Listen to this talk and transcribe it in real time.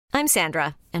I'm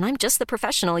Sandra, and I'm just the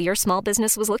professional your small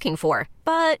business was looking for.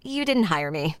 But you didn't hire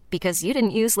me because you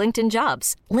didn't use LinkedIn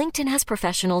Jobs. LinkedIn has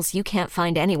professionals you can't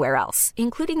find anywhere else,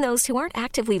 including those who aren't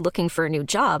actively looking for a new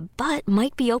job, but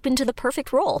might be open to the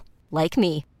perfect role, like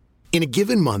me. In a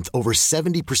given month, over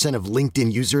 70% of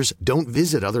LinkedIn users don't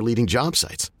visit other leading job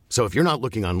sites. So if you're not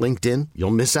looking on LinkedIn,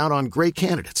 you'll miss out on great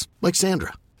candidates like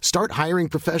Sandra. Start hiring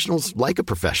professionals like a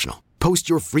professional. Post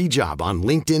your free job on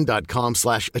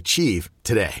linkedin.com/achieve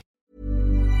today.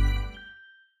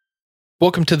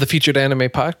 Welcome to the Featured Anime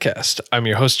Podcast. I'm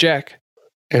your host, Jack.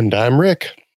 And I'm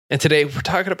Rick. And today we're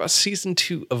talking about Season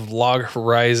 2 of Log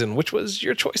Horizon, which was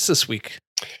your choice this week.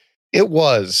 It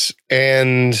was.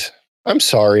 And I'm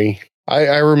sorry.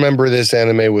 I remember this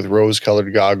anime with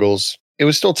rose-colored goggles. It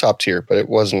was still top tier, but it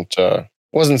wasn't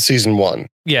Season 1.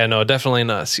 Yeah, no, definitely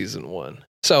not Season 1.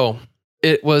 So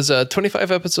it was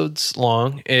 25 episodes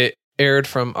long. It aired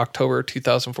from October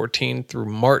 2014 through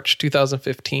March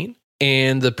 2015.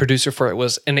 And the producer for it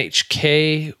was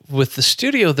NHK, with the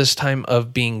studio this time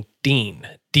of being Deen,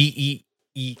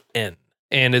 D-E-E-N.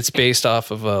 And it's based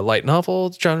off of a light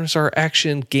novel. Genres are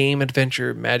action, game,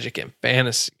 adventure, magic, and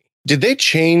fantasy. Did they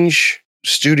change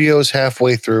studios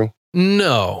halfway through?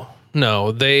 No.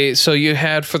 So you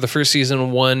had for the first season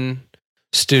one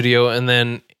studio, and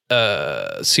then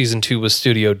season 2 was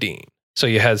Studio Deen. So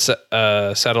you had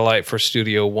Satellite for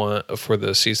Studio 1 for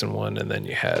the season 1, and then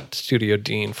you had Studio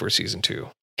Deen for season 2.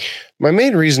 My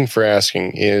main reason for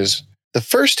asking is the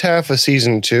first half of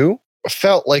season 2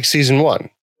 felt like season 1.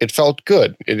 It felt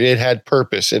good. It had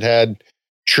purpose. It had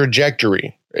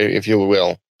trajectory, if you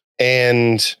will.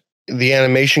 And the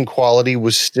animation quality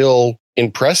was still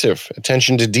impressive.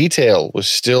 Attention to detail was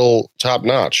still top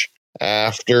notch.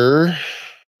 After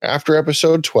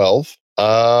episode 12,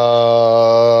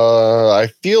 I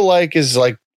feel like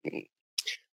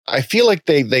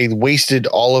they wasted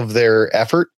all of their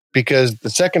effort, because the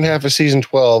second half of season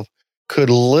 12 could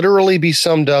literally be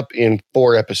summed up in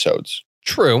 4 episodes.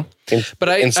 True.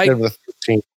 But instead of the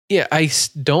 15. Yeah, I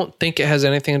don't think it has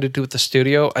anything to do with the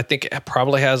studio. I think it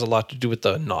probably has a lot to do with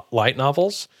the light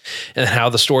novels and how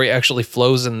the story actually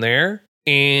flows in there,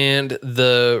 and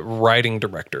the writing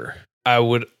director.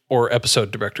 Or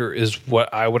episode director is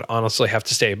what I would honestly have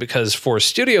to say, because for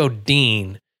Studio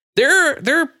Deen, they're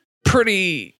a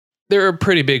pretty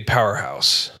big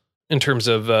powerhouse in terms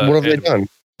of what have they done?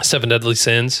 7 Deadly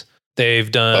Sins. They've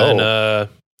done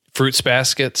Fruits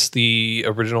Baskets, the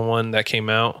original one that came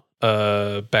out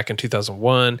back in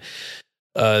 2001.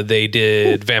 They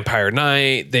did Vampire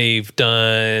Knight. They've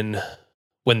done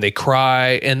When They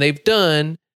Cry, and they've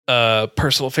done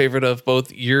personal favorite of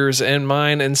both yours and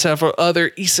mine and several other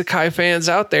isekai fans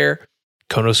out there,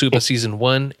 Konosuba season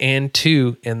 1 and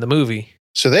 2 in the movie.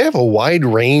 So they have a wide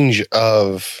range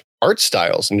of art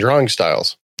styles and drawing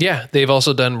styles. Yeah, they've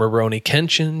also done Rurouni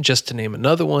Kenshin, just to name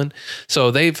another one.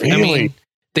 So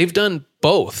they've done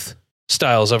both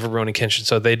styles of Rurouni Kenshin.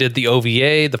 So they did the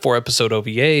OVA, the 4-episode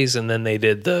OVAs, and then they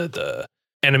did the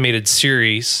animated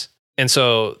series. And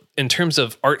so in terms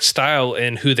of art style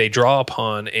and who they draw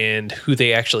upon and who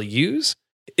they actually use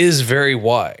is very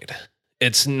wide.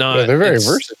 It's not... Yeah, they're very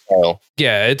versatile.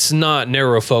 Yeah, it's not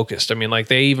narrow focused. I mean, like,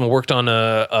 they even worked on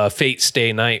a Fate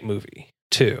Stay Night movie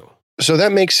too. So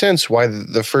that makes sense why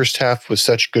the first half was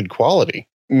such good quality.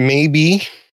 Maybe,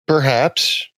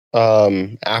 perhaps,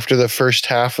 after the first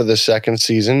half of the second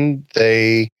season,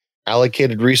 they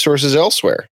allocated resources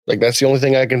elsewhere. Like, that's the only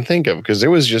thing I can think of, because there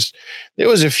was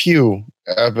a few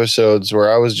episodes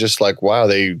where I was just like, wow,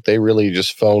 they really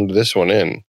just phoned this one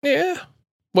in. Yeah.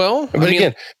 Well, but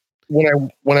again,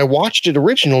 when I watched it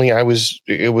originally,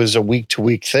 it was a week to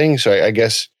week thing. So I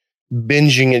guess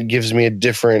binging it gives me a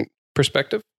different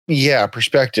perspective. Yeah,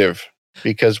 perspective,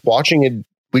 because watching it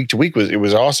week to week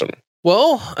was awesome.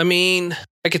 Well, I mean,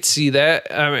 I could see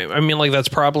that. I mean, like, that's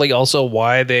probably also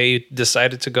why they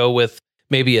decided to go with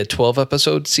maybe a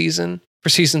 12-episode season for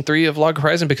season 3 of Log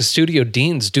Horizon, because Studio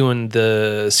Deen's doing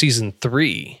the season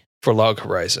 3 for Log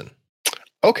Horizon.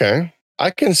 Okay,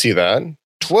 I can see that.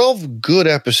 12 good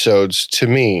episodes to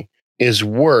me is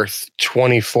worth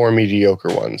 24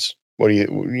 mediocre ones. What do you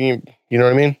know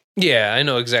what I mean? Yeah, I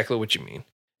know exactly what you mean.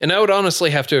 And I would honestly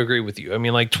have to agree with you. I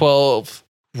mean, like, 12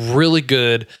 really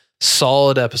good,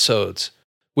 solid episodes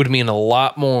would mean a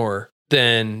lot more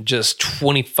than just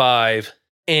 25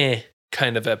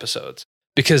 kind of episodes.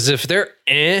 Because if they're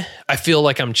I feel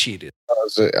like I'm cheated.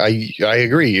 I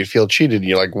agree. You feel cheated.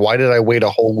 You're like, why did I wait a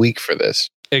whole week for this?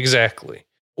 Exactly.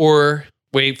 Or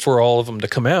wait for all of them to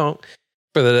come out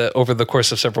for over the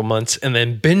course of several months and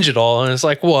then binge it all. And it's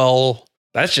like, well,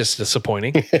 that's just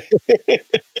disappointing.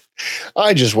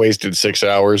 I just wasted 6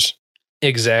 hours.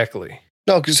 Exactly.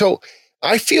 No, so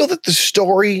I feel that the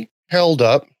story held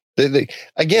up.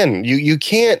 Again, you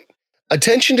can't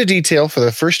attention to detail for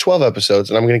the first 12 episodes,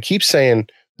 and I'm going to keep saying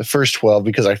the first 12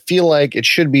 because I feel like it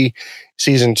should be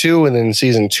season 2 and then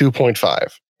season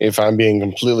 2.5, if I'm being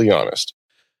completely honest.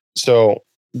 So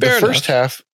the first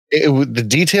half, the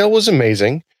detail was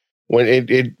amazing.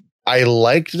 When I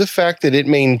liked the fact that it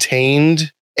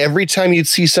maintained every time you'd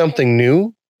see something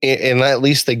new in at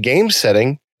least the game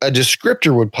setting, a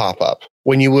descriptor would pop up.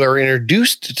 When you were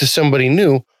introduced to somebody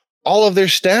new, all of their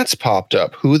stats popped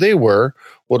up, who they were,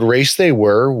 what race they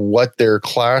were, what their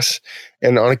class,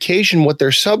 and on occasion what their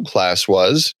subclass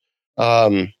was.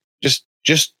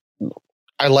 Just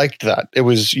I liked that. It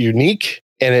was unique,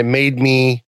 and it made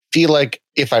me feel like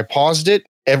if I paused it,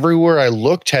 everywhere I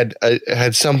looked had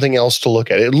something else to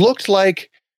look at. It looked like,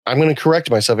 I'm going to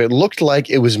correct myself, it looked like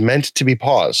it was meant to be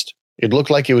paused. It looked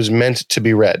like it was meant to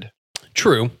be read.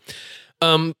 True.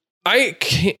 I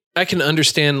can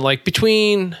understand, like,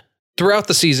 throughout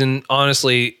the season,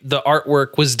 honestly, the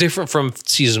artwork was different from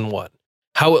season 1.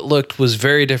 How it looked was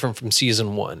very different from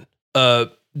season 1.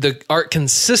 The art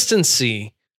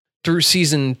consistency through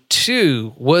season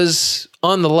 2 was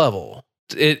on the level.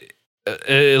 It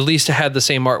at least had the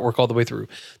same artwork all the way through.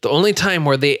 The only time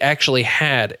where they actually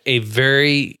had a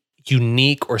very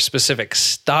unique or specific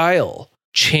style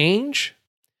change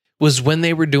was when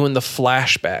they were doing the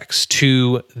flashbacks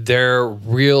to their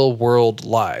real world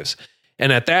lives.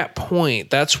 And at that point,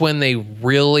 that's when they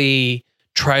really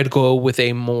tried to go with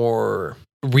a more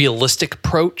realistic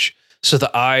approach. So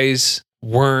the eyes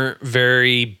weren't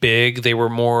very big. They were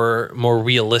more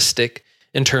realistic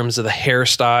in terms of the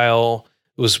hairstyle.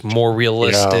 It was more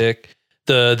realistic.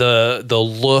 Yeah. The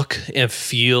look and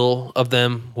feel of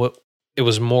them, it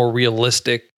was more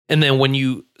realistic. And then when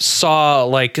you saw,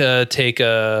 like,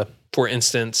 for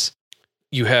instance,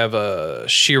 you have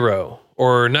Shiro,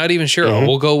 or not even Shiro. Mm-hmm.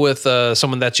 We'll go with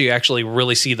someone that you actually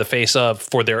really see the face of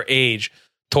for their age,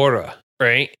 Tora,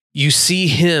 right? You see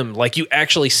him, like, you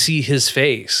actually see his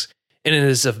face. And it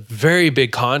is a very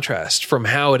big contrast from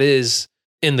how it is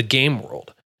in the game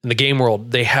world. In the game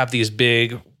world, they have these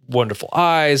big, wonderful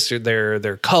eyes.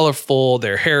 They're colorful.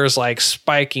 Their hair is like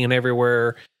spiking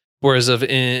everywhere. Whereas and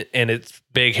it's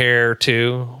big hair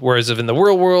too. Whereas in the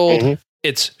real world, mm-hmm.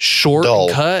 It's short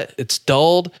and cut. It's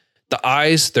dulled. The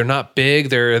eyes, they're not big.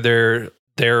 They're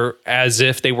as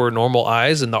if they were normal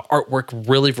eyes, and the artwork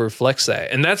really reflects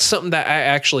that. And that's something that I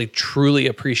actually truly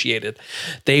appreciated.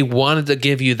 They wanted to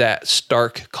give you that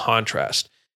stark contrast.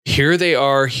 Here they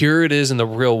are. Here it is in the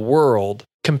real world,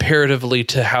 comparatively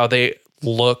to how they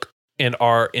look and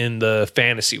are in the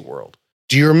fantasy world.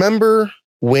 Do you remember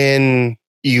when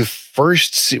you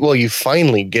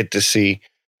finally get to see,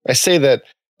 I say that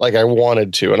like I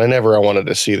wanted to, and I wanted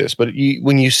to see this, but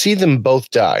when you see them both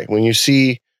die, when you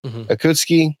see mm-hmm.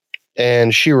 Akutsuki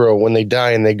and Shiro, when they die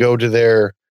and they go to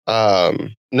their,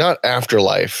 not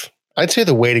afterlife, I'd say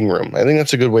the waiting room. I think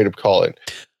that's a good way to call it.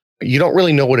 You don't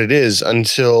really know what it is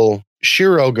until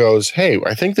Shiro goes, "Hey,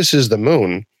 I think this is the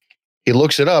moon." He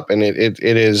looks it up, and it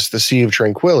is the Sea of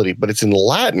Tranquility, but it's in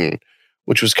Latin,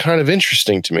 which was kind of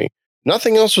interesting to me.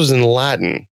 Nothing else was in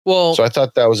Latin. Well, so I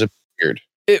thought that was a weird.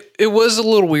 It was a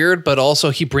little weird, but also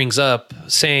he brings up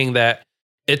saying that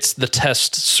it's the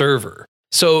test server.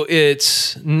 So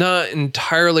it's not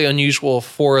entirely unusual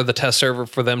for the test server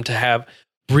for them to have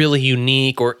really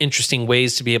unique or interesting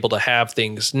ways to be able to have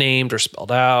things named or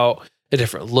spelled out, a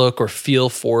different look or feel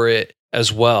for it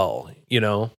as well, you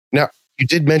know? Now, you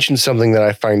did mention something that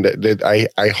I find that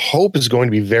I hope is going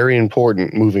to be very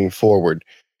important moving forward.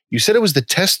 You said it was the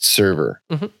test server.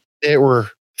 Mm-hmm. There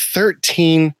were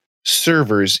 13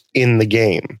 servers in the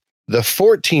game. The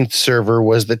 14th server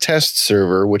was the test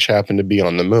server, which happened to be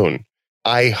on the moon.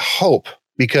 I hope,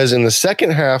 because in the second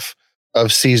half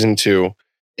of season 2,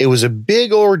 it was a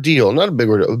big ordeal, not a big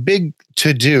ordeal, a big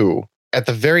to-do at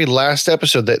the very last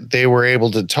episode that they were able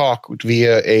to talk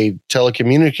via a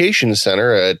telecommunications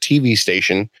center, a TV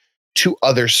station, to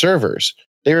other servers.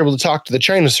 They were able to talk to the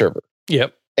China server.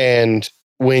 Yep. And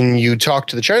when you talk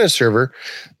to the China server,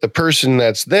 the person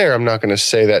that's there, I'm not going to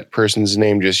say that person's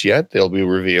name just yet. They'll be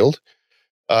revealed.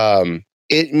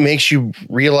 It makes you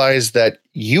realize that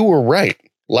you were right.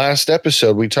 Last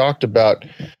episode, we talked about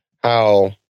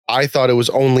how I thought it was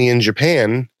only in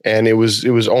Japan, and it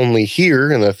was only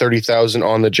here in the 30,000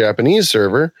 on the Japanese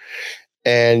server.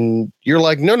 And you're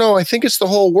like, no, I think it's the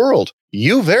whole world.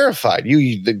 You verified.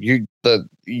 You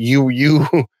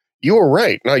were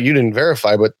right. No, you didn't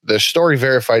verify, but the story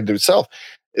verified itself.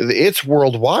 It's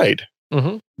worldwide.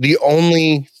 Mm-hmm. The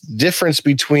only difference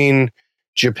between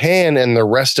Japan and the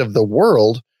rest of the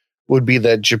world would be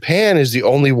that Japan is the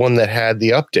only one that had the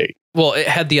update. Well, it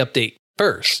had the update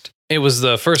first. It was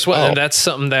the first one, and that's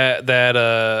something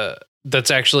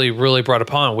that's actually really brought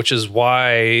upon, which is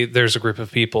why there's a group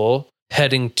of people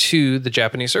heading to the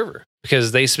Japanese server,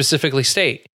 because they specifically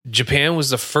state Japan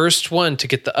was the first one to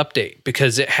get the update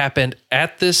because it happened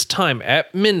at this time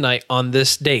at midnight on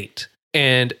this date,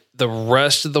 and the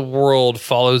rest of the world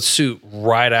followed suit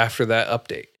right after that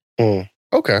update.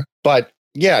 Okay. But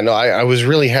yeah, no, I was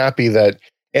really happy that,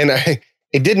 and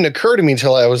it didn't occur to me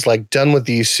until I was like done with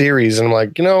these series, and I'm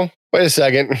like, wait a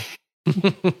second.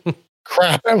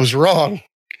 Crap, I was wrong.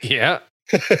 Yeah.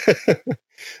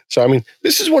 So, I mean,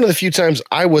 this is one of the few times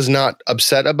I was not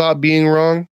upset about being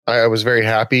wrong. I was very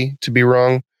happy to be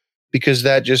wrong, because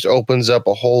that just opens up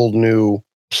a whole new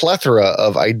plethora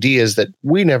of ideas that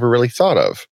we never really thought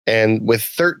of. And with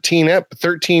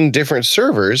 13 different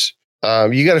servers,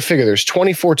 you got to figure there's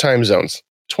 24 time zones,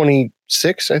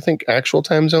 26, I think, actual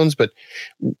time zones, but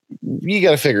you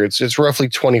got to figure it's roughly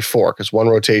 24 because one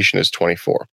rotation is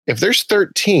 24. If there's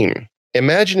 13,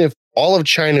 imagine if all of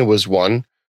China was one,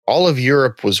 all of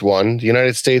Europe was one, the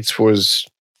United States was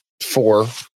 4,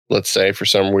 let's say, for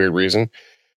some weird reason.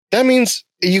 That means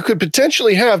you could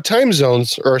potentially have time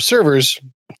zones or servers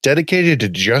dedicated to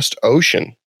just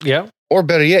ocean. Yeah. Or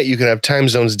better yet, you could have time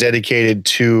zones dedicated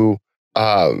to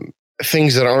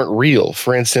things that aren't real.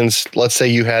 For instance, let's say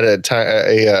you had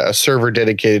a server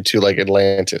dedicated to like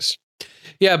Atlantis.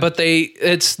 Yeah, but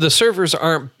the servers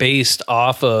aren't based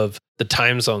off of the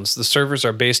time zones. The servers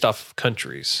are based off of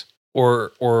countries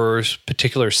or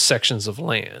particular sections of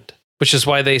land, which is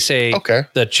why they say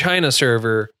the China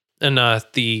server and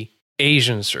not the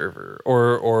Asian server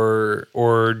or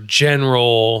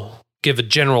give a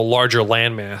general larger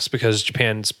landmass, because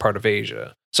Japan's part of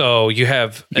Asia. So you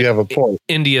have a point.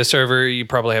 India server, you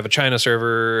probably have a China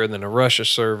server, and then a Russia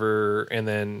server, and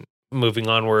then moving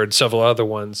onward, several other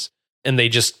ones. And they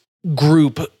just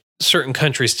group certain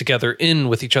countries together in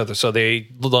with each other. So they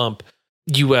lump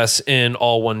US in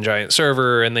all one giant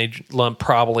server, and they lump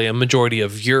probably a majority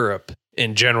of Europe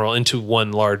in general into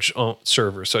one large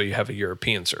server. So you have a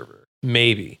European server.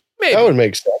 Maybe. That would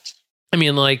make sense. I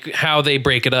mean, like how they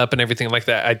break it up and everything like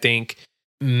that, I think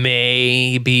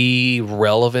may be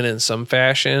relevant in some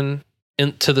fashion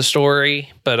into the story,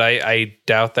 but I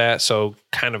doubt that. So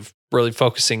kind of really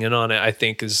focusing in on it, I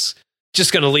think, is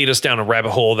just going to lead us down a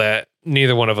rabbit hole that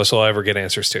neither one of us will ever get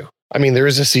answers to. I mean, there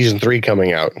is a season 3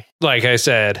 coming out. Like I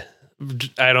said,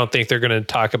 I don't think they're going to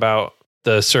talk about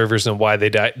the servers and why they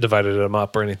divided them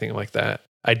up or anything like that.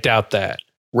 I doubt that.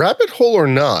 Rabbit hole or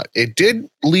not, it did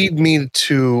lead me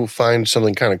to find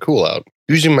something kind of cool out.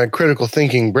 Using my critical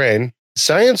thinking brain,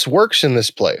 science works in this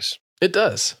place. It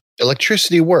does.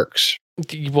 Electricity works.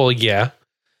 Well, yeah.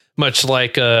 Much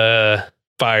like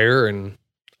fire and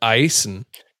ice and...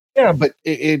 Yeah, but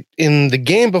it in the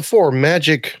game before,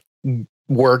 magic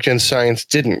worked and science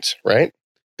didn't, right?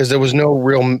 Because there was no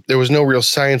real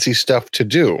sciencey stuff to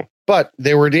do. But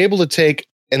they were able to take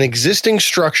an existing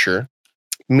structure,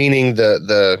 meaning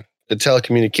the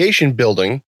telecommunication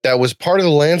building that was part of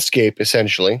the landscape,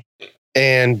 essentially,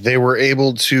 and they were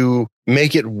able to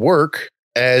make it work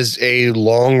as a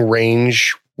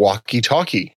long-range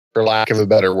walkie-talkie, for lack of a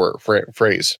better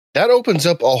phrase. That opens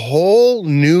up a whole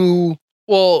new...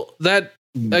 Well, that,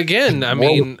 again, I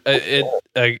mean,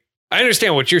 I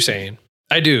understand what you're saying.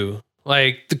 I do.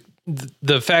 Like,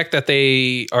 the fact that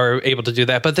they are able to do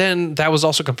that, but then that was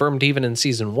also confirmed even in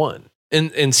season 1.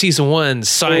 In season 1,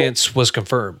 science was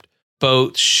confirmed.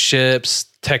 Boats, ships,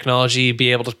 technology,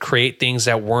 be able to create things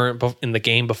that weren't in the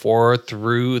game before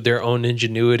through their own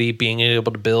ingenuity, being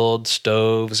able to build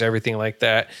stoves, everything like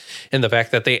that. And the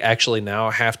fact that they actually now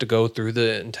have to go through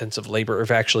the intensive labor of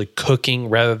actually cooking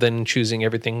rather than choosing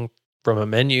everything from a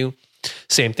menu.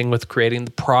 Same thing with creating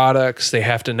the products. They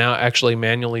have to now actually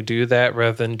manually do that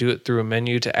rather than do it through a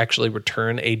menu to actually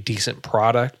return a decent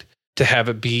product, to have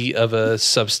it be of a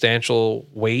substantial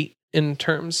weight in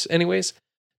terms anyways.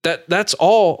 That's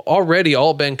already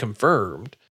been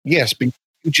confirmed. Yes, but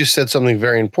you just said something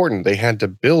very important. They had to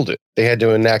build it. They had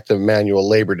to enact the manual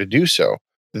labor to do so.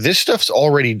 This stuff's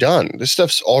already done. This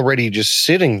stuff's already just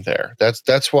sitting there.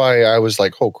 That's why I was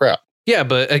like, oh crap. Yeah,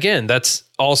 but again, that's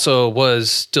also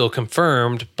was still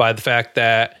confirmed by the fact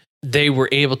that they were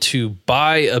able to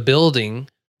buy a building,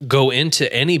 go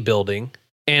into any building,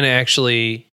 and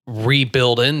actually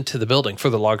rebuild into the building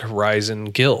for the Log Horizon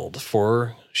Guild,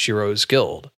 for Shiro's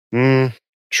guild.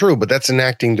 True, but that's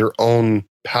enacting their own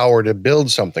power to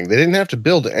build something. They didn't have to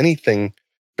build anything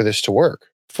for this to work.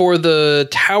 For the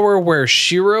tower where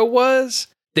Shiro was,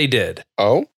 they did.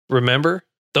 Oh? Remember?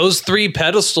 Those 3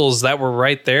 pedestals that were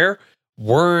right there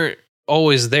weren't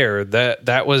always there.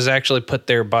 That was actually put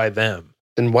there by them.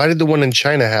 Then why did the one in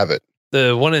China have it?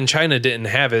 The one in China didn't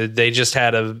have it. They just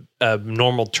had a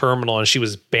normal terminal, and she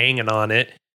was banging on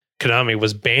it. Konami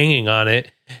was banging on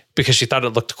it because she thought it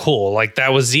looked cool. Like,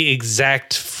 that was the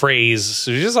exact phrase.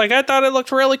 So she's just like, I thought it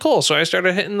looked really cool. So I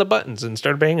started hitting the buttons and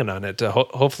started banging on it to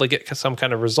hopefully get some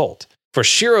kind of result. For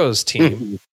Shiro's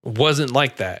team, wasn't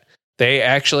like that. They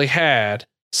actually had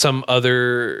some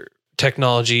other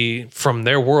technology from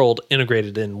their world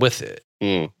integrated in with it.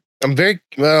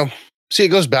 See, it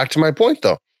goes back to my point,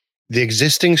 though. The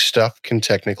existing stuff can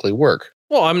technically work.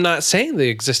 Well, I'm not saying the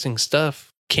existing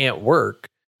stuff can't work.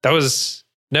 That was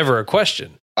never a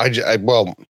question.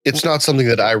 Well, it's not something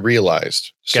that I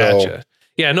realized. So. Gotcha.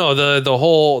 Yeah, no, the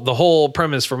whole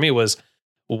premise for me was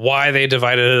why they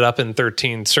divided it up in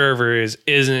 13 servers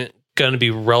isn't going to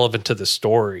be relevant to the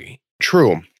story.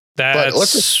 True.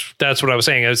 That's what I was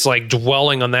saying. It's like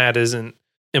dwelling on that isn't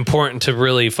important to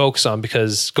really focus on,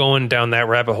 because going down that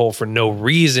rabbit hole for no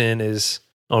reason is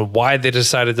on why they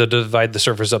decided to divide the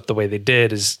servers up the way they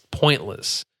did is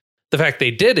pointless. The fact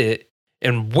they did it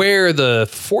and where the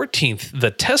 14th,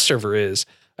 the test server is,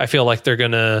 I feel like they're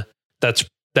gonna,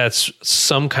 that's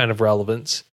some kind of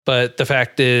relevance. But the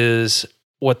fact is,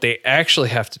 what they actually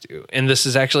have to do, and this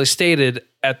is actually stated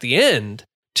at the end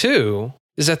too,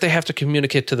 is that they have to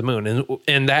communicate to the moon.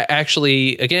 And that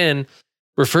actually, again,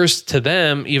 refers to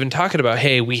them even talking about,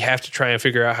 hey, we have to try and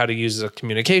figure out how to use a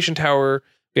communication tower.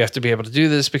 We have to be able to do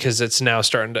this because it's now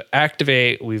starting to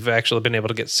activate. We've actually been able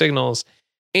to get signals.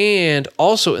 And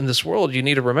also in this world, you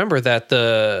need to remember that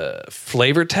the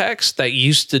flavor text that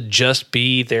used to just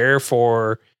be there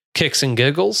for kicks and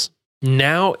giggles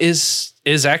now is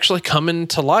actually coming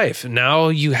to life. Now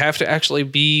you have to actually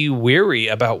be wary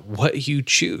about what you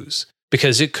choose,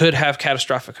 because it could have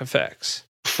catastrophic effects.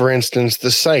 For instance,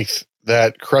 the scythe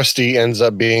that Krusty ends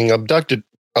up being abducted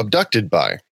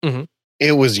by. Mm-hmm.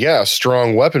 It was, a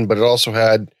strong weapon, but it also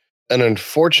had an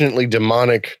unfortunately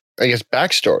demonic,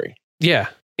 backstory. Yeah.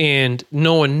 And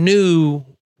no one knew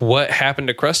what happened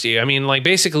to Krusty. I mean, like,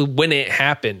 basically when it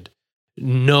happened,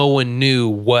 no one knew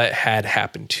what had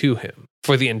happened to him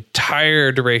for the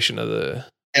entire duration of the...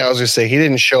 Yeah, I was going to say, he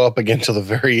didn't show up again till the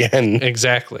very end.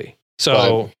 Exactly.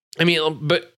 So, I mean,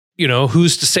 but,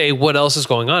 who's to say what else is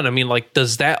going on? I mean, like,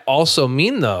 does that also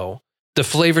mean, though, the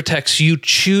flavor text you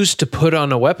choose to put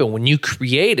on a weapon when you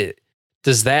create it,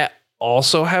 does that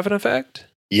also have an effect?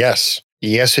 Yes.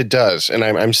 Yes, it does. And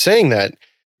I'm saying that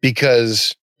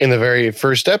because in the very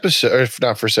first episode, or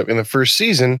not first episode, in the first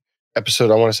season,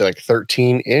 episode, I want to say like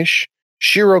 13-ish,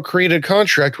 Shiro created a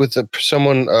contract with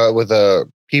someone, with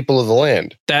a people of the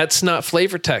land. That's not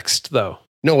flavor text, though.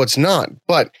 No, it's not.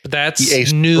 But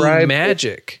that's new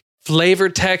magic. Flavor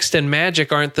text and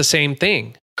magic aren't the same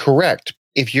thing. Correct.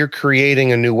 If you're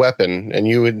creating a new weapon and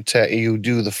you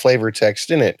do the flavor text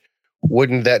in it,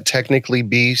 wouldn't that technically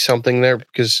be something there?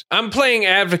 Because I'm playing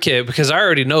advocate because I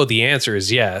already know the answer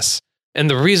is yes. And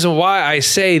the reason why I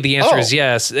say the answer is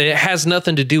yes, it has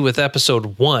nothing to do with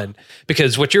episode 1,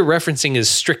 because what you're referencing is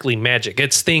strictly magic.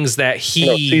 It's things that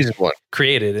he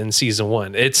created in season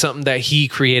 1. It's something that he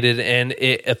created and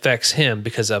it affects him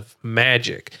because of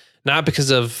magic, not because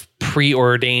of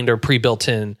preordained or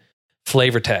pre-built-in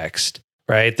flavor text.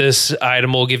 Right, this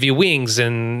item will give you wings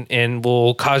and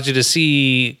will cause you to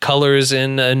see colors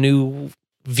in a new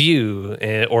view,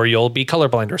 or you'll be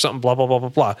colorblind or something, blah, blah, blah, blah,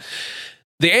 blah.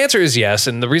 The answer is yes.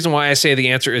 And the reason why I say the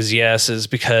answer is yes is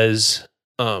because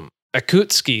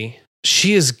Akutsuki,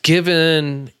 she is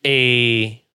given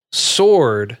a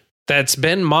sword that's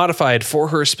been modified for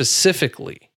her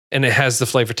specifically, and it has the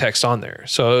flavor text on there.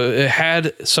 So it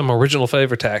had some original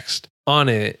flavor text on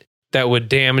it that would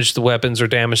damage the weapons or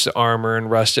damage the armor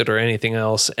and rust it or anything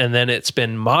else. And then it's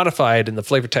been modified and the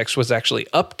flavor text was actually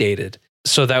updated.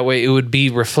 So that way it would be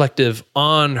reflective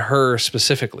on her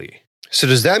specifically. So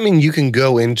does that mean you can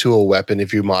go into a weapon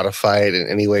if you modify it in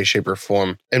any way, shape, or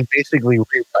form and basically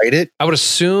rewrite it? I would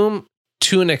assume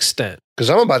to an extent. Because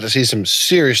I'm about to see some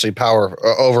seriously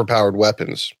overpowered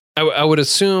weapons. I would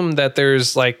assume that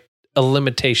there's like a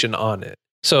limitation on it.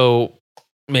 So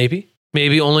maybe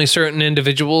only certain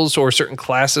individuals or certain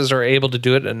classes are able to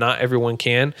do it and not everyone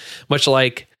can. Much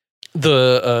like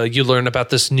you learn about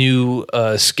this new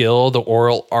skill, the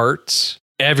oral arts.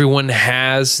 Everyone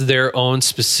has their own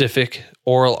specific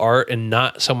oral art and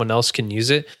not someone else can use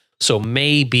it. So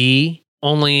maybe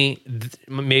only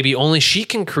she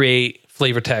can create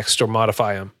flavor text or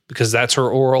modify them because that's her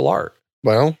oral art.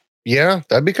 Well, yeah,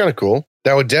 that'd be kind of cool.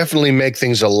 That would definitely make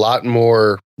things a lot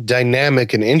more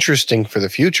dynamic and interesting for the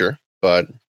future. But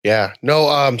yeah,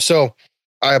 no. So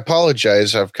I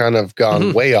apologize. I've kind of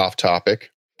gone way off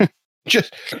topic.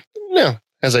 Just, no,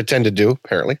 as I tend to do,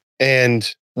 apparently.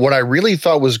 And what I really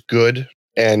thought was good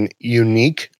and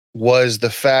unique was the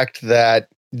fact that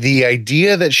the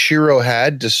idea that Shiro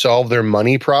had to solve their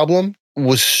money problem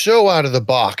was so out of the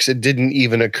box, it didn't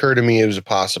even occur to me it was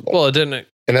possible. Well, it didn't.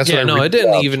 And that's yeah, no, it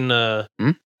didn't even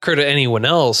occur to anyone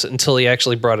else until he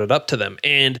actually brought it up to them.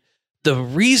 And the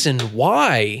reason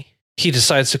why he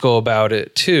decides to go about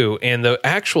it too, and the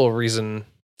actual reason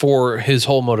for his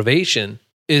whole motivation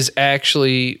is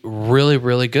actually really,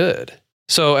 really good.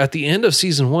 So at the end of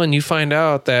season 1, you find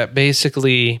out that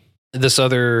basically this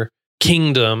other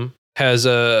kingdom has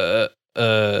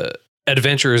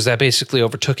adventurers that basically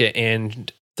overtook it,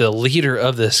 and the leader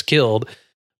of this guild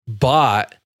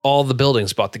bought all the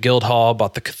buildings, bought the guild hall,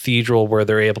 bought the cathedral where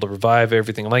they're able to revive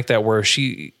everything like that, where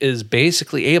she is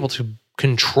basically able to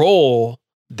control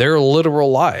their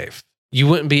literal life. You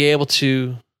wouldn't be able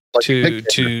to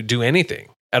do anything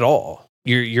at all.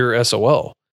 You're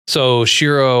SOL. So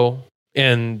Shiro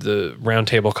and the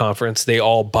Roundtable Conference, they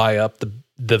all buy up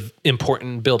the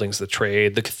important buildings, the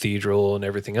trade, the cathedral, and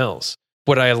everything else.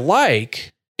 What I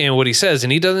like, and what he says,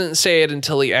 and he doesn't say it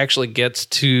until he actually gets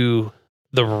to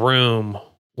the room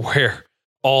where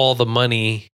all the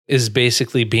money is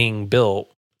basically being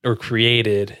built or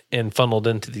created and funneled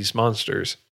into these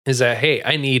monsters, is that, hey,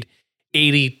 I need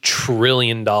 $80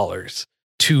 trillion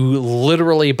to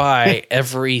literally buy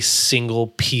every single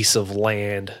piece of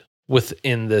land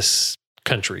within this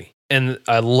country. And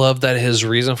I love that his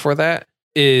reason for that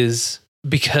is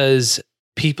because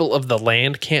people of the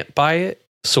land can't buy it.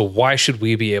 So why should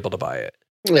we be able to buy it?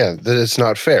 Yeah, that it's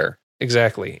not fair.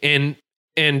 Exactly. And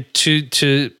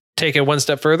to take it one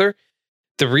step further,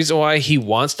 the reason why he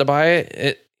wants to buy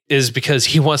it is because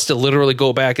he wants to literally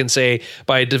go back and say,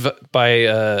 by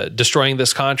destroying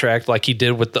this contract, like he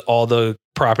did with all the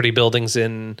property buildings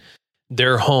in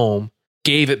their home,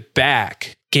 gave it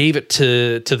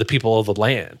to the people of the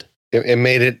land. It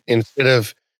made it, instead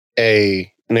of an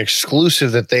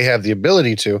exclusive that they have the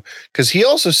ability to, because he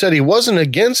also said he wasn't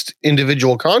against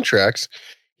individual contracts.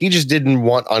 He just didn't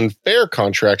want unfair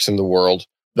contracts in the world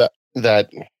that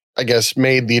I guess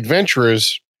made the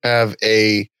adventurers have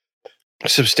a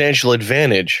substantial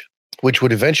advantage, which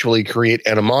would eventually create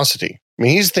animosity. I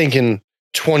mean, he's thinking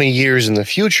 20 years in the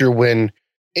future, when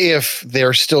if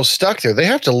they're still stuck there, they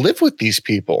have to live with these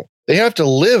people. They have to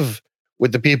live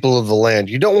with the people of the land.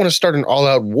 You don't want to start an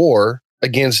all-out war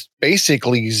against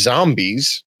basically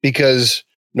zombies, because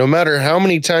no matter how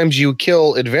many times you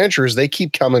kill adventurers, they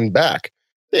keep coming back.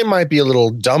 They might be a little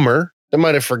dumber. They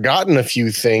might have forgotten a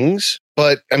few things,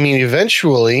 but I mean,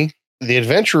 eventually the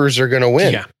adventurers are going to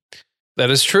win. Yeah, that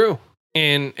is true.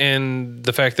 And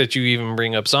the fact that you even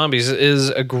bring up zombies is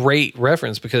a great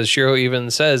reference, because Shiro even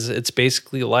says it's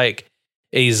basically like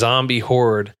a zombie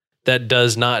horde that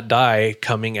does not die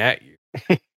coming at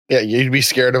you. Yeah, you'd be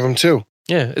scared of them too.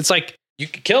 Yeah, it's like you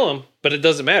could kill them, but it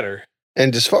doesn't matter.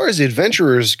 And as far as the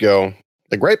adventurers go,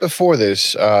 like right before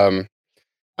this,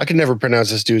 I can never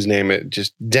pronounce this dude's name. It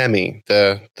just Demi,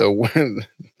 the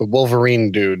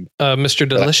Wolverine dude, Mr.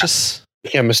 Delicious.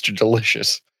 Yeah, Mr.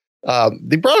 Delicious.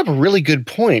 They brought up a really good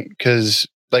point, because,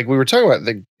 like we were talking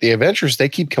about, the adventurers, they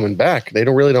keep coming back. They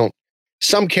don't.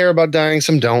 Some care about dying,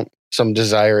 some don't. Some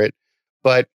desire it.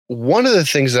 But one of the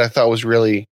things that I thought was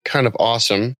really kind of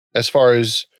awesome, as far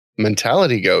as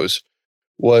mentality goes,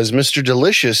 was Mr.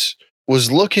 Delicious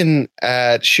was looking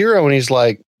at Shiro and he's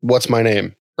like, "What's my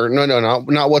name?" Or no,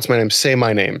 not what's my name, say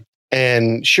my name.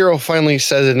 And Shiro finally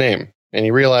says a name, and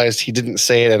he realized he didn't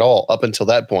say it at all up until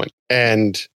that point.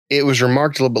 And it was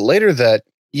remarked a little bit later that,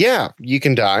 yeah, you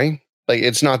can die. Like,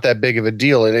 it's not that big of a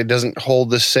deal, and it doesn't hold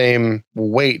the same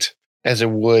weight as it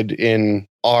would in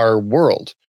our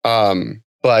world.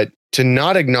 But to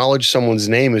not acknowledge someone's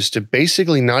name is to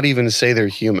basically not even say they're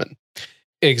human.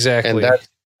 Exactly. And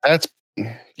that's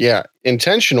yeah,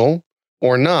 intentional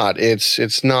or not.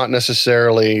 It's not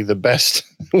necessarily the best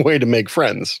way to make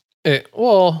friends.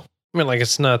 Well, I mean, like,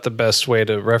 it's not the best way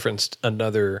to reference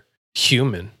another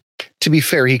human. To be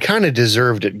fair, he kind of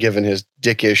deserved it given his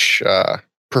dickish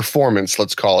performance,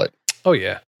 let's call it. Oh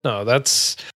yeah. No,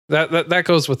 that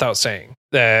goes without saying.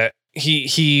 That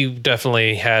he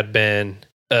definitely had been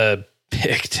a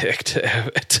big dick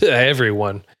to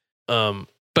everyone.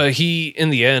 But he, in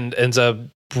the end, ends up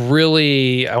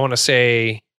really, I want to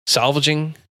say,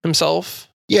 salvaging himself.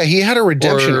 Yeah, he had a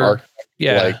redemption arc.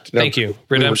 Yeah, thank you.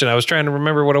 Redemption. I was trying to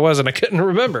remember what it was, and I couldn't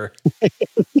remember.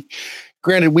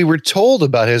 Granted, we were told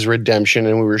about his redemption,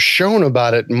 and we were shown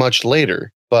about it much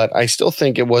later, but I still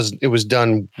think it was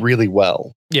done really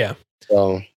well. Yeah.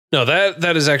 So No,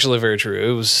 that is actually very true.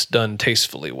 It was done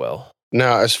tastefully well.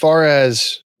 Now, as far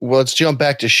as, well, let's jump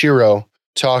back to Shiro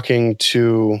talking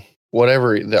to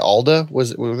whatever the Alda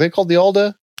were they called the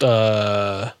Alda?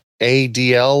 ADL,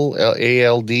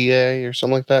 ALDA or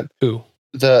something like that. Who?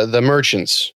 The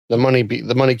merchants, the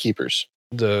money keepers.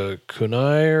 The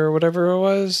kunai or whatever it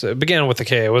was. It began with a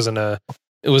K. It wasn't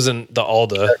the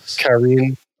Alda.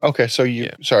 Karine. Okay, so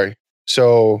sorry.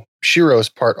 So Shiro's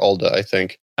part Alda, I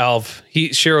think. Alv.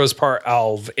 Shiro's part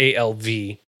Alv, ALV.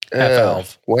 Half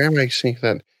Alv. Why am I seeing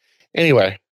that?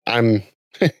 Anyway, I'm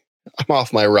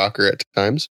off my rocker at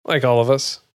times. Like all of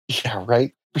us. Yeah,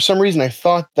 right. For some reason I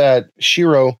thought that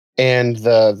Shiro and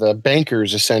the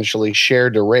bankers essentially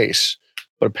shared a race,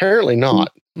 but apparently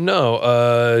not.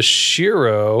 No,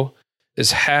 Shiro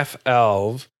is half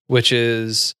Alv, which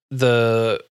is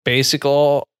the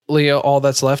basically all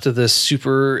that's left of this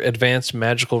super advanced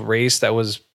magical race that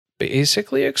was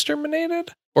basically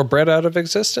exterminated or bred out of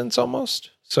existence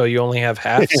almost. So you only have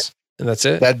halves and that's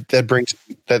it. That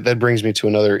brings me to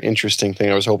another interesting thing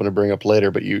I was hoping to bring up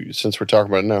later, but since we're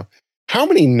talking about it now, how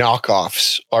many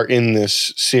knockoffs are in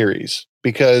this series?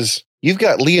 Because you've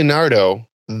got Leonardo,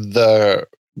 the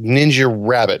ninja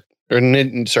rabbit, or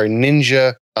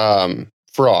ninja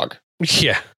frog.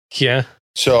 Yeah.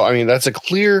 So, I mean, that's a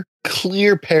clear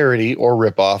parody or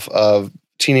ripoff of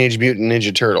Teenage Mutant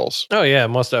Ninja Turtles. Oh, yeah,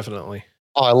 most definitely.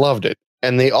 Oh, I loved it.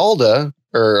 And the Alda,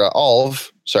 or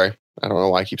Alv, sorry, I don't know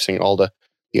why I keep saying Alda.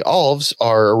 The Alves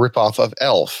are a ripoff of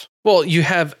Elf. Well, you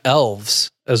have elves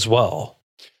as well.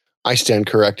 I stand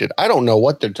corrected. I don't know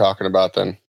what they're talking about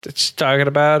then. It's talking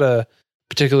about a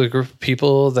particular group of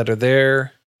people that are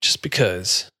there just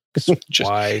because.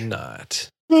 Why not?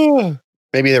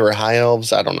 Maybe they were high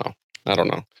elves. I don't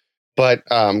know. But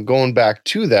going back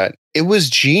to that, it was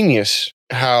genius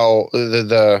how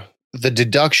the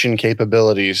deduction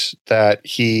capabilities that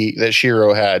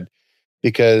Shiro had,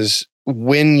 because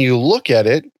when you look at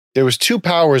it, there was two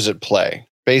powers at play.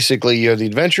 Basically, you have the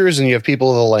adventurers and you have people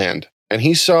of the land. And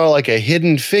he saw like a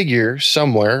hidden figure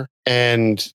somewhere,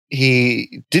 and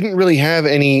he didn't really have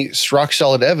any rock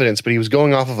solid evidence, but he was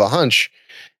going off of a hunch.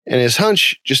 And his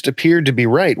hunch just appeared to be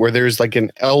right, where there's like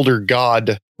an elder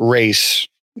god race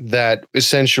that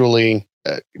essentially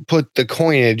put the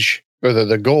coinage or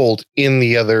the gold in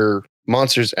the other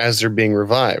monsters as they're being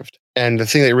revived. And the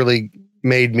thing that really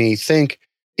made me think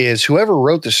is whoever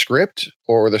wrote the script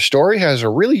or the story has a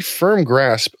really firm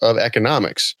grasp of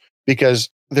economics, because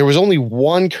there was only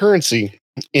one currency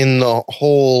in the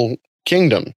whole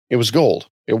kingdom. It was gold.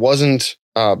 It wasn't,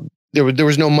 there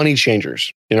was no money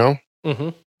changers, you know? Mm-hmm.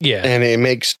 Yeah. And it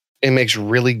makes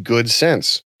really good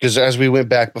sense, because as we went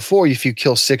back before, if you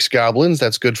kill 6 goblins,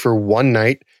 that's good for 1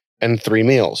 night and 3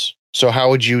 meals. So how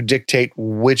would you dictate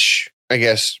which, I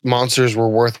guess, monsters were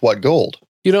worth what gold?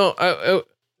 You know,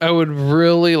 I would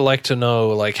really like to know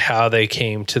like how they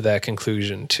came to that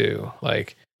conclusion too.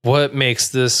 Like what makes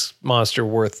this monster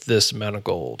worth this amount of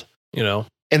gold, you know?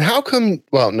 And how come,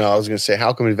 well, no, I was going to say,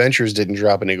 how come Adventures didn't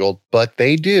drop any gold, but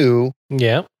they do.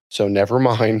 Yeah. So never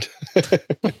mind.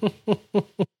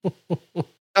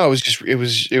 No, it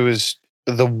was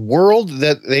the world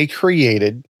that they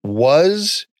created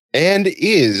was and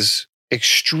is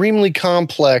extremely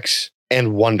complex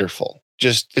and wonderful.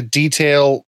 Just the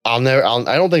detail, I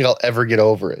don't think I'll ever get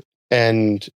over it.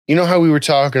 And you know how we were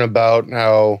talking about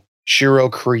how Shiro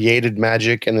created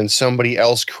magic and then somebody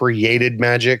else created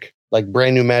magic, like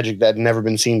brand new magic that had never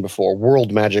been seen before,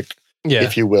 world magic,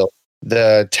 if you will.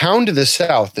 The town to the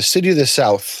south, the city to the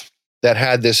south, that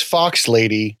had this fox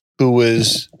lady who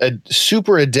was a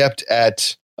super adept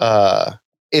at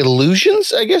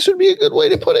illusions, I guess would be a good way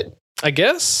to put it. I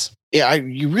guess. Yeah,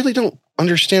 you really don't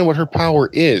understand what her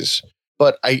power is.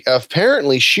 But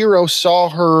apparently Shiro saw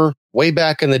her way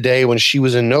back in the day when she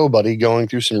was a nobody going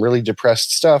through some really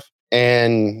depressed stuff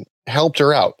and helped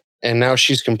her out. And now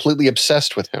she's completely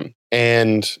obsessed with him.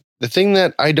 And the thing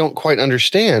that I don't quite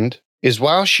understand is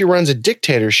while she runs a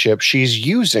dictatorship, she's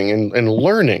using and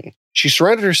learning. She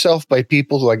surrounded herself by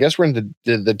people who I guess were in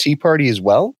the Tea Party as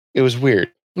well. It was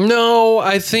weird. No,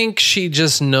 I think she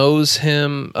just knows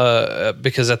him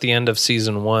because at the end of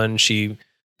season 1, she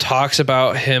talks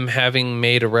about him having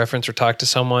made a reference or talked to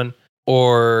someone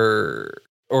or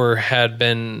had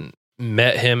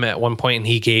met him at one point and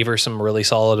he gave her some really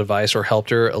solid advice or helped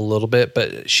her a little bit,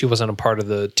 but she wasn't a part of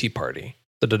the Tea Party.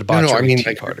 The debauchery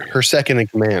Tea Party. Her second in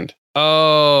command.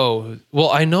 Oh,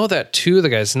 well, I know that two of the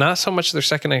guys, not so much their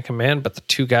second in command, but the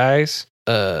two guys.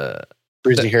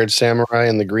 Frizzy-haired samurai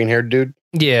and the green-haired dude?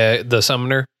 Yeah, the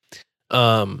summoner.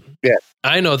 Yeah.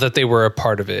 I know that they were a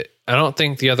part of it. I don't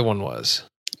think the other one was.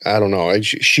 I don't know.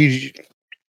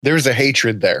 there's a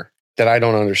hatred there that I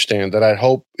don't understand, that I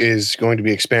hope is going to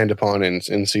be expanded upon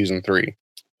in season 3.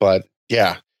 But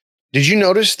yeah, did you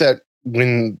notice that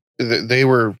when they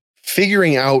were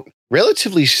figuring out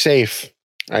relatively safe,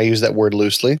 I use that word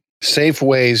loosely, safe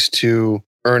ways to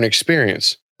earn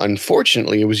experience?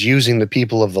 Unfortunately, it was using the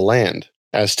people of the land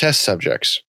as test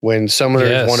subjects. When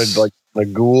summoners wanted like a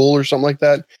ghoul or something like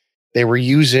that, they were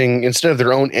using, instead of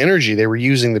their own energy, they were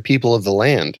using the people of the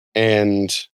land.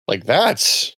 And like,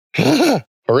 that's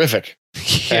horrific.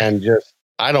 Yeah. And just,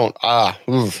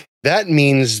 that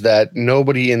means that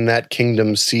nobody in that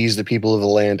kingdom sees the people of the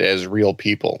land as real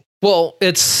people. Well,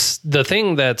 it's the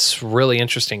thing that's really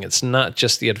interesting. It's not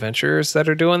just the adventurers that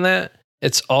are doing that.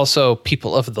 It's also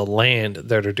people of the land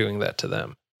that are doing that to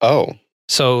them. Oh.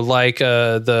 So like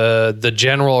the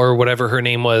general or whatever her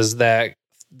name was, that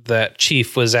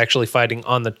chief was actually fighting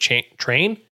on the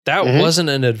train. That wasn't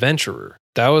an adventurer.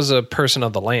 That was a person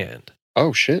of the land.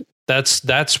 Oh, shit.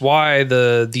 That's why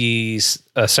the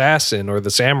assassin or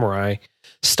the samurai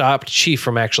stopped Chief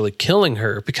from actually killing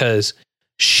her, because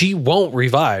she won't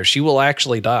revive. She will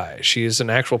actually die. She is an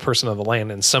actual person of the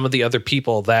land. And some of the other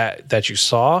people that you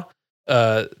saw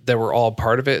that were all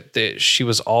part of it,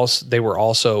 they were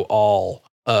also all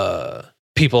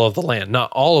people of the land.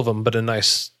 Not all of them, but a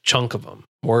nice chunk of them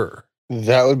were.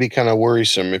 That would be kind of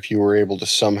worrisome if you were able to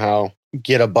somehow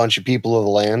get a bunch of people of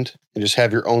the land and just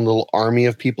have your own little army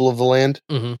of people of the land.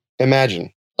 Mm-hmm.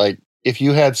 Imagine, like, if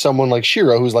you had someone like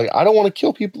Shiro who's like, I don't want to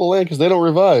kill people of the land because they don't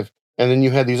revive. And then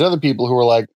you had these other people who were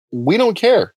like, we don't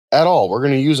care at all. We're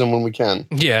going to use them when we can.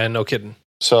 Yeah, no kidding.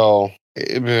 So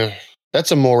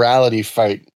that's a morality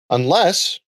fight.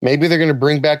 Unless maybe they're going to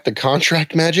bring back the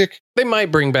contract magic. They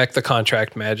might bring back the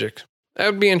contract magic.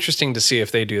 That would be interesting to see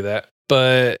if they do that.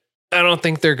 But I don't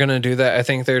think they're going to do that. I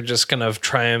think they're just going to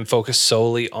try and focus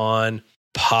solely on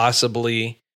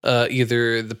possibly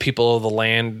either the people of the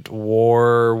land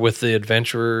war with the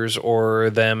adventurers, or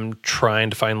them trying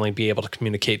to finally be able to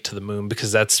communicate to the moon,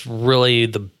 because that's really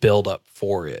the buildup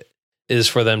for it, is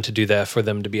for them to do that, for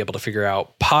them to be able to figure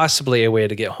out possibly a way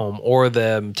to get home, or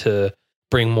them to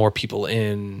bring more people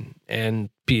in and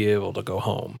be able to go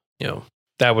home. You know,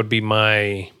 that would be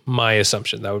my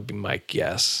assumption. That would be my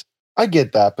guess. I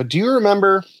get that, but do you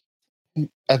remember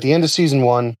at the end of season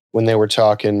 1 when they were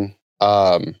talking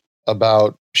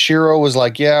about Shiro was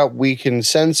like, yeah, we can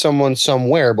send someone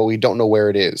somewhere, but we don't know where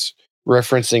it is,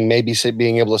 referencing maybe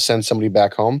being able to send somebody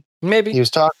back home? Maybe. He was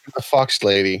talking to the fox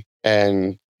lady,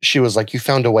 and she was like, you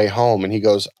found a way home. And he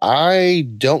goes, I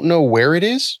don't know where it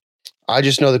is. I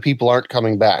just know that people aren't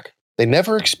coming back. They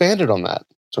never expanded on that.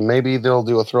 So maybe they'll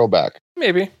do a throwback.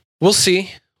 Maybe. We'll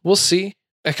see. We'll see.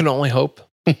 I can only hope.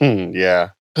 Yeah.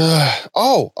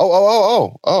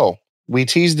 We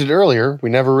teased it earlier. We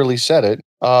never really said it.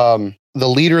 The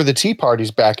leader of the Tea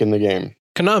Party's back in the game.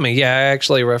 Konami. Yeah, I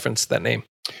actually referenced that name.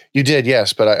 You did,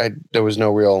 yes, but there was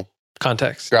no real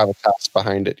context, gravitas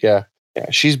behind it. Yeah.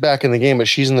 She's back in the game, but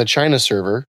she's in the China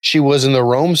server. She was in the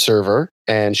Rome server,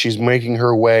 and she's making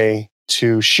her way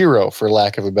to Shiro, for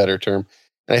lack of a better term.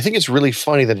 And I think it's really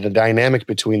funny that the dynamic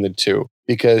between the two,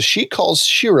 because she calls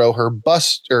Shiro her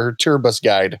tour bus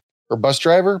guide, or bus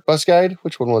driver, bus guide.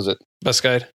 Which one was it? Bus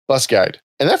guide. Bus guide.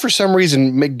 And that for some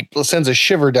reason sends a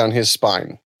shiver down his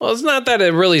spine. Well, it's not that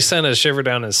it really sent a shiver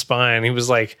down his spine. He was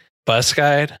like, bus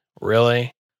guide?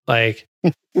 Really? Like,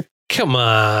 come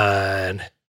on.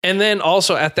 And then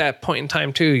also at that point in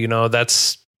time too, you know,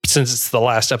 that's since it's the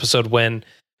last episode when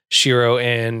Shiro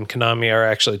and Konami are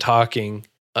actually talking,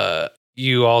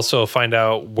 you also find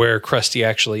out where Krusty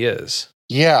actually is.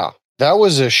 Yeah, that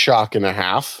was a shock and a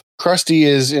half. Krusty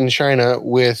is in China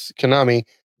with Konami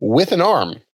with an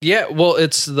arm. Yeah, well,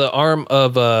 it's the arm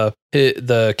of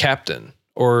the captain,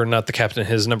 or not the captain,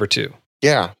 his number 2.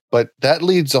 Yeah, but that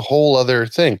leads a whole other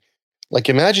thing. Like,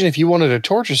 imagine if you wanted to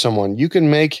torture someone, you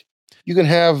can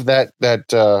have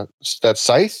that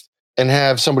scythe and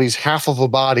have somebody's half of a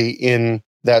body in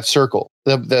that circle.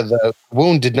 The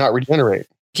wound did not regenerate.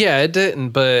 Yeah, it didn't,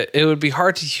 but it would be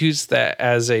hard to use that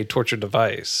as a torture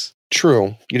device.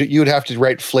 True. You would have to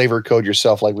write flavor code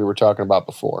yourself, like we were talking about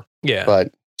before. Yeah.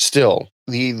 But still,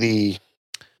 the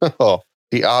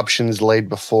options laid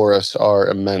before us are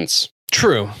immense.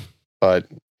 True. But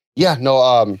yeah,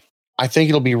 no, I think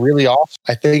it'll be really awesome.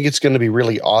 I think it's going to be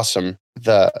really awesome,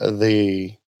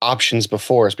 the options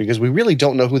before us, because we really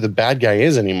don't know who the bad guy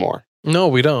is anymore. No,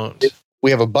 we don't.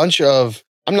 We have a bunch of,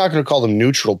 I'm not going to call them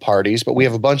neutral parties, but we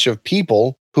have a bunch of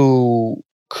people who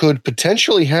could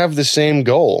potentially have the same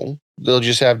goal. They'll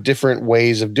just have different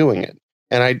ways of doing it.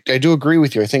 And I do agree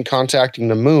with you. I think contacting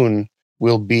the moon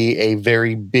will be a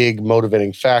very big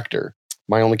motivating factor.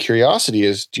 My only curiosity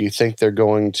is, do you think they're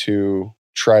going to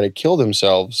try to kill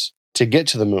themselves to get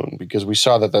to the moon? Because we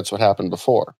saw that that's what happened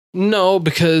before. No,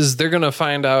 because they're going to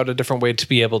find out a different way to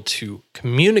be able to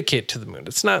communicate to the moon.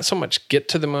 It's not so much get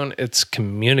to the moon, it's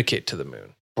communicate to the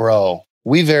moon. Bro,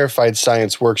 we verified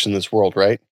science works in this world,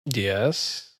 right?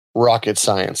 Yes. Rocket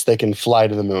science. They can fly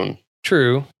to the moon.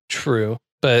 True.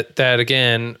 But that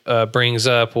again brings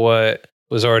up what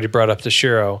was already brought up to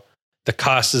Shiro. The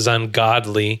cost is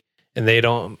ungodly, and they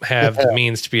don't have the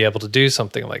means to be able to do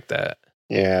something like that.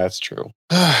 Yeah, that's true.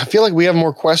 I feel like we have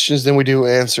more questions than we do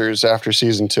answers after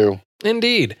season 2.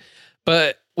 Indeed.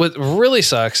 But what really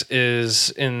sucks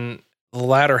is in the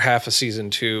latter half of season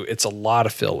 2, it's a lot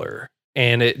of filler.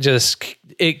 And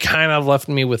it kind of left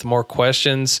me with more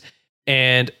questions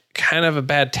and kind of a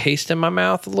bad taste in my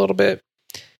mouth a little bit.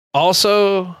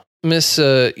 Also, Miss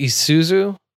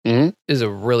Isuzu is a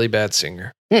really bad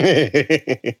singer.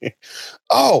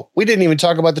 Oh, we didn't even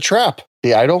talk about the trap.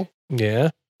 The idol?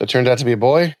 Yeah. That turned out to be a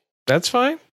boy? That's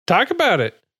fine. Talk about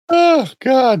it. Oh,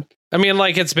 God. I mean,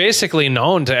 like, it's basically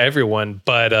known to everyone,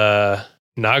 but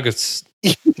Naga's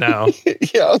now.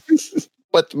 Yeah.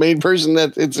 But the main person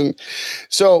that it's in.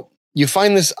 So you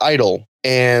find this idol,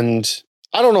 and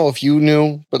I don't know if you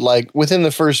knew, but like within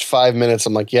the first 5 minutes,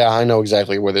 I'm like, yeah, I know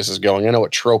exactly where this is going. I know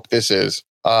what trope this is.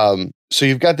 So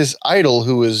you've got this idol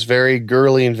who is very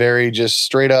girly and very just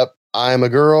straight up, I'm a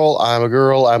girl,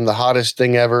 I'm the hottest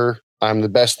thing ever. I'm the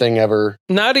best thing ever.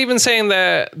 Not even saying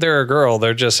that they're a girl.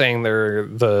 They're just saying they're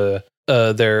a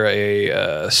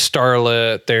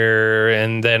starlet there,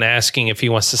 and then asking if he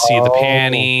wants to see the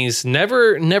panties.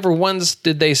 Never once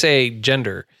did they say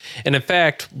gender. And in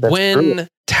fact, when true.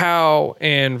 Tao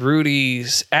and Rudy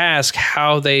ask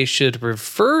how they should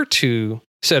refer to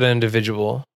said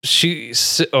individual,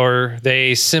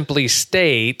 they simply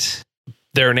state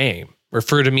their name.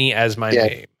 Refer to me as my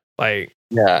name. Like,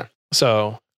 yeah.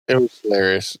 So it was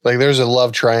hilarious. Like, there's a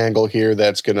love triangle here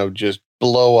that's going to just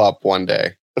blow up one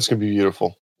day. That's going to be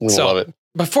beautiful. We love it.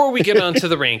 Before we get on to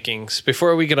the rankings,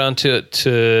 before we get on to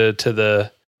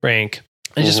the rank,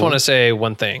 I just want to say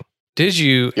one thing. Did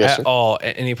you all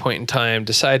at any point in time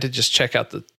decide to just check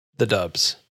out the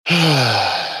dubs?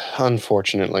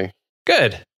 Unfortunately.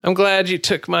 Good. I'm glad you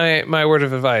took my word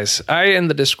of advice. I in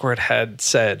the Discord had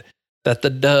said that the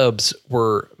dubs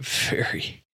were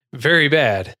very, very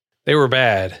bad. They were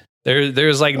bad.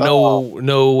 There's like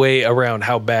no way around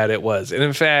how bad it was. And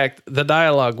in fact, the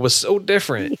dialogue was so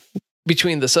different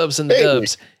between the subs and the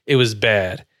dubs. It was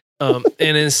bad. And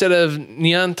instead of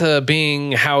Nyanta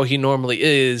being how he normally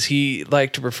is, he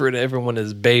liked to refer to everyone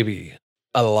as baby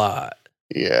a lot.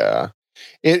 Yeah.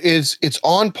 It's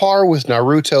on par with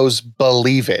Naruto's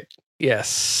Believe It.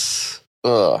 Yes.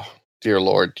 Ugh, dear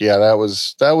Lord. Yeah, that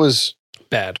was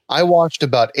bad. I watched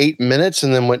about 8 minutes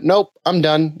and then went, nope, I'm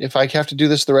done. If I have to do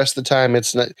this the rest of the time,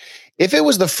 it's not. If it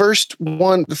was the first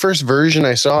version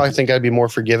I saw, I think I'd be more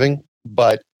forgiving.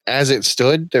 But as it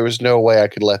stood, there was no way I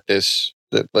could let just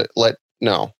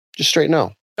straight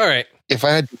no. All right. If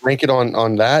I had to rank it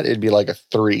on that, it'd be like a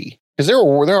 3. Because there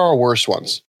are worse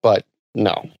ones, but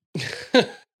no.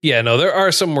 Yeah, no, there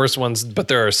are some worse ones, but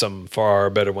there are some far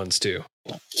better ones too.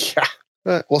 Yeah.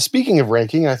 Well, speaking of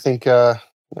ranking, I think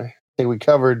we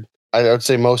covered, I would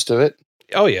say, most of it.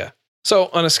 Oh, yeah. So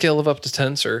on a scale of up to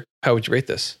 10, sir, how would you rate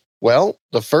this? Well,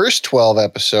 the first 12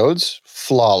 episodes,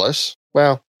 flawless.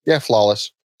 Well, yeah,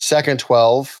 flawless. Second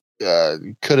 12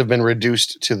 could have been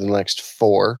reduced to the next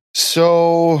 4.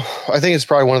 So I think it's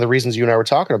probably one of the reasons you and I were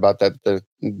talking about that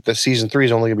the season 3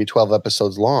 is only going to be 12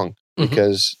 episodes long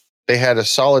because they had a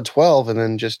solid 12 and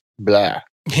then just blah.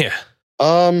 Yeah.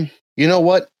 You know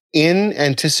what? In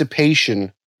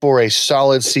anticipation for a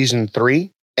solid season 3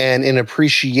 and in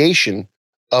appreciation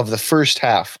of the first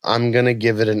half, I'm going to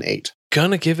give it an 8.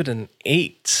 Gonna give it an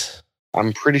 8.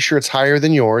 I'm pretty sure it's higher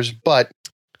than yours, but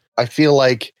I feel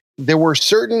like there were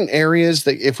certain areas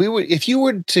that if you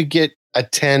were to get a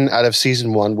 10 out of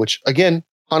season 1, which again,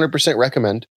 100%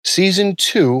 recommend, season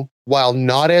 2, while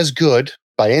not as good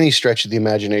by any stretch of the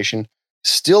imagination,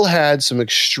 still had some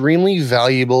extremely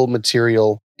valuable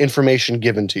material information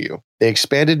given to you. They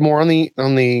expanded more on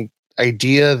the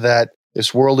idea that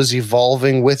this world is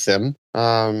evolving with them.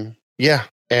 Yeah.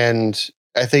 And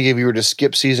I think if you were to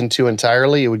skip season 2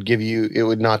 entirely, it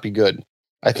would not be good.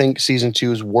 I think season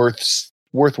 2 is worth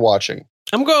watching.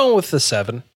 I'm going with the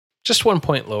 7, just 1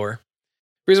 point lower.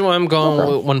 Reason why I'm going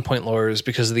with 1 point lower is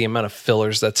because of the amount of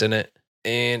fillers that's in it.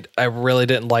 And I really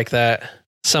didn't like that.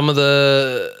 Some of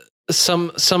the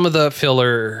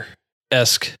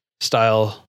filler-esque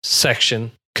style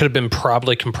section could have been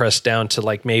probably compressed down to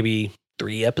like maybe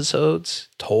 3 episodes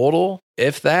total,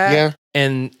 if that. Yeah.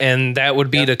 And that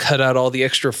would be to cut out all the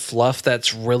extra fluff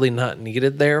that's really not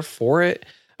needed there for it.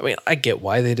 I mean, I get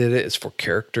why they did it. It's for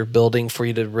character building, for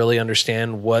you to really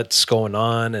understand what's going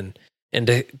on and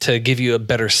to give you a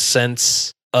better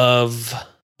sense of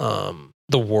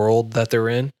the world that they're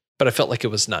in. But I felt like it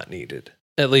was not needed.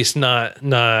 At least not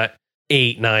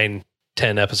 8, 9,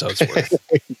 10 episodes worth.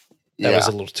 That was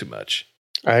a little too much.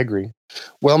 I agree.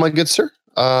 Well, my good sir,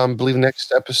 I believe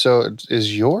next episode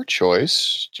is your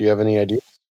choice. Do you have any idea?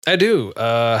 I do.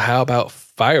 How about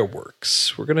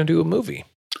Fireworks? We're going to do a movie.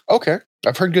 Okay.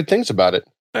 I've heard good things about it.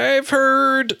 I've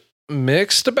heard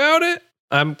mixed about it.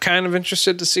 I'm kind of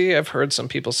interested to see. I've heard some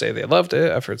people say they loved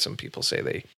it. I've heard some people say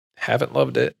they haven't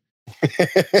loved it.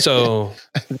 So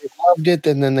they loved it,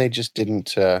 and then they just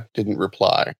didn't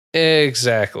reply.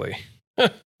 Exactly.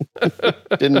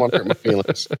 Didn't want to hurt my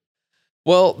feelings.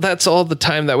 Well, that's all the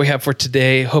time that we have for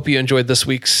today. Hope you enjoyed this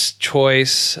week's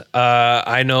choice.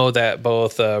 I know that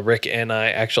both Rick and I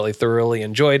actually thoroughly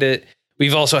enjoyed it.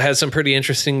 We've also had some pretty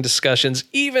interesting discussions,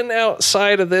 even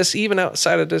outside of this, even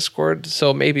outside of Discord.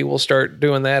 So maybe we'll start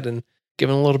doing that and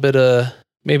giving a little bit of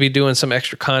maybe doing some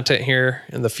extra content here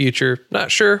in the future.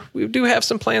 Not sure. We do have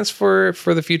some plans for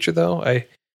the future, though.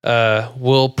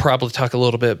 We'll probably talk a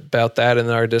little bit about that in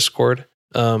our Discord.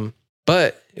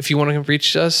 But if you want to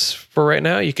reach us for right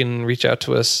now, you can reach out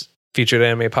to us,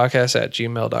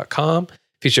 featuredanimepodcast@gmail.com,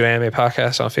 Featured Anime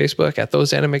Podcast on Facebook, at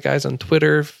Those Anime Guys on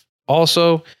Twitter.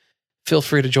 Also, feel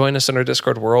free to join us on our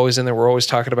Discord. We're always in there. We're always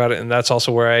talking about it. And that's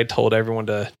also where I told everyone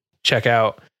to check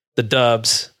out the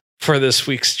dubs for this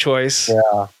week's choice.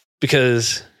 Yeah.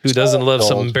 Because who doesn't love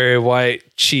some Barry White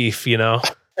Chief, you know?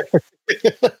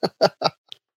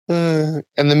 And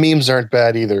the memes aren't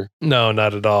bad either. No,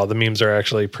 not at all. The memes are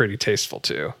actually pretty tasteful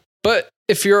too. But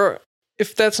if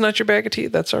that's not your bag of tea,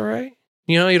 that's all right.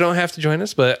 You know, you don't have to join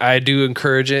us, but I do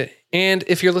encourage it. And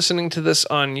if you're listening to this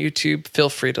on YouTube, feel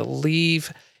free to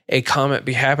leave a comment.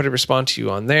 Be happy to respond to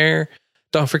you on there.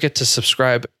 Don't forget to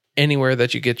subscribe anywhere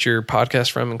that you get your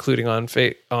podcast from, including on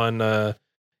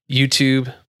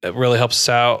YouTube. It really helps us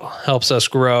out, helps us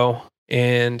grow.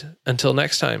 And until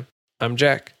next time, I'm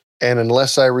Jack. And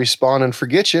unless I respawn and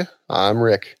forget you, I'm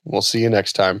Rick. We'll see you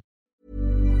next time.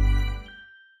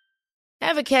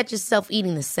 Ever catch yourself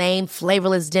eating the same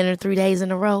flavorless dinner 3 days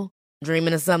in a row?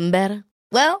 Dreaming of something better?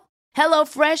 Well,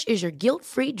 HelloFresh is your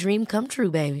guilt-free dream come true,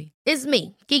 baby. It's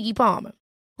me, Keke Palmer.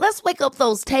 Let's wake up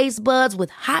those taste buds with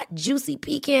hot, juicy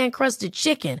pecan-crusted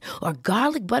chicken or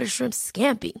garlic butter shrimp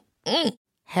scampi.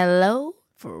 Hello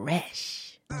Fresh.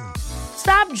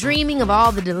 Stop dreaming of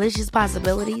all the delicious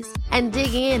possibilities and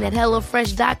dig in at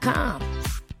HelloFresh.com.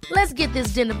 Let's get this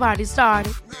dinner party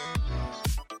started.